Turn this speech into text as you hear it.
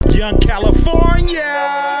Young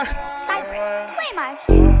California. Cypress, play my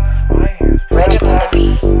shit. RedDrum on the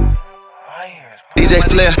beat. DJ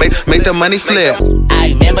Flippp, make the money flip.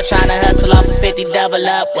 I remember tryna hustle off a 50 double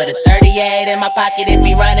up with a 38 in my pocket. If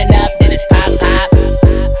he running up, then it's pop, pop.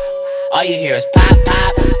 All you hear is pop,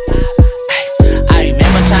 pop. I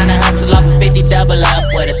remember tryna hustle off a 50 double up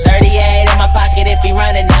with a 38 in my pocket. If he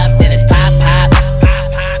running up, then it's pop, pop.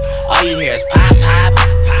 All you hear is pop, pop.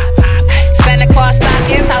 Santa Claus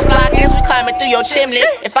stockings, house blockings, we climbing through your chimney.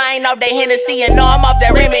 If I ain't off that Hennessy and know I'm off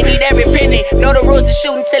that rim, need every penny. Know the rules of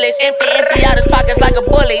shooting till it's empty, empty out his pockets like a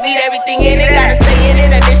bullet. Need everything in it, gotta stay in it.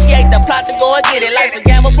 Initiate the plot to go and get it. Life's a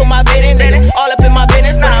gamble, put my bid in it. All up in my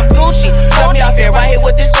business, but I'm Gucci. Cut me off here, right here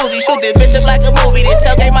with this Uzi. Shoot this bitch up like a movie. Then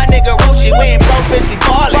tailgate my nigga Rucci. We ain't broke, bitch, we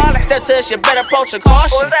ballin'. Step to us, you better approach a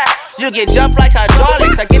caution. You get jumped like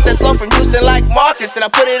hydraulics. I get that slow from Houston like Marcus, and I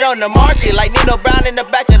put it on the market like Nino Brown in the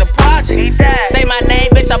back of the project. Say my name,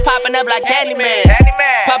 bitch, I'm popping up like Candyman.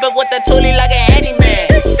 Pop up with the toolie like a handyman.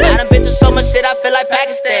 I done been through so much shit, I feel like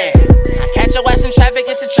Pakistan. I catch your ass in traffic,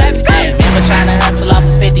 it's a traffic jam. Remember tryna hustle off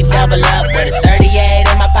a 50 double up with a 38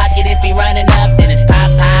 in my pocket. If he running up, then it's pop,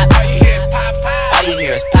 pop. All you hear is pop, pop. All you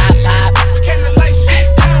hear is pop, pop.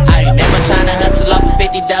 I remember tryna hustle off a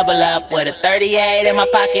 50 double up with a 38 in my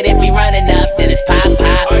pocket. If he running up, then it's pop,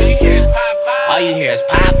 pop. All you hear is pop, pop. All you hear is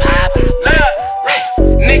pop, pop.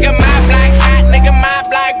 Nigga, my block hot, nigga, my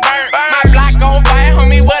block burnt. My block on fire,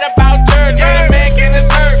 homie, what about yours? Bring a Mack in the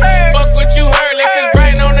surf. Fuck what you heard, if it's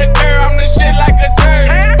bright on the girl, I'm the shit like a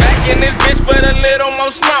turd. Back in this bitch, but a little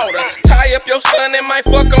more smarter. Tie up your son and might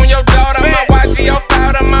fuck on your daughter. My YG off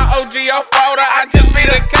powder, my OG off powder. I just be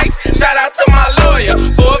the case, shout out to my lawyer.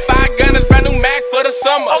 4 or 5 gunners, brand new Mack for the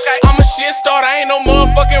summer. I'm a shit starter, I ain't no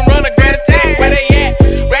motherfucking runner. Grab a tag, where they at?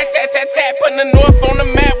 Rat tat tat tat, putting the north on the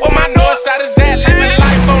map. Where my north side is at, living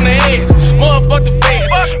life on the edge. Motherfuck the feds,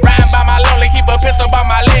 riding by my lonely, keep a pistol by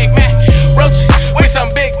my leg, man. Roach, we some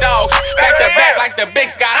big dogs, back to back like the big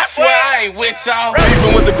Scott. I swear I ain't with y'all.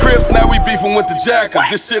 Beefing with the Crips, now we beefing with the Jackers.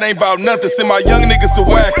 This shit ain't about nothing, send my young niggas to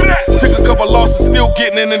whack 'em. Took a couple losses, still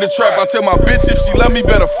getting in the trap. I tell my bitch if she love me,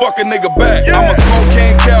 better fuck a nigga back. I'm a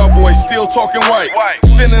cocaine cowboy, still talking white.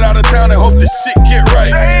 Send it out of town and hope this shit get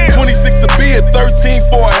right. 26 to be at 13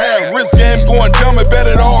 for a half. Wrist game going dumb, it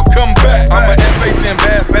better all come back. I'm a FH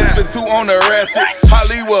ambassador, spit 2 on the ratchet.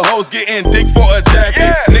 Hollywood hoes getting dick for a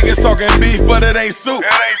jacket. Niggas talking beef, but it ain't soup.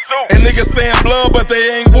 And niggas saying blood, but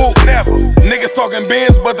they ain't whoop. Niggas talking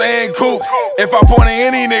Benz, but they ain't coops. If I point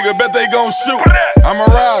at any nigga, bet they gon' shoot. I'm a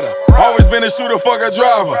rider, always been a shooter, fuck a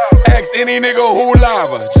driver. Ask any nigga who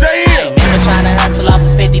lava. I remember tryna hustle off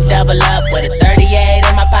a 50 double up with a 38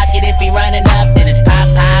 in my pocket. If he running up, then it's pop,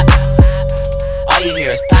 pop. All you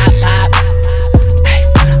hear is pop, pop.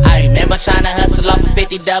 I remember tryna hustle off a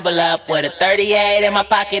 50 double up with a 38 in my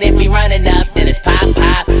pocket. If he running up, then it's pop,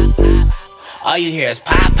 pop. All you hear is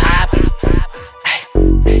pop, pop.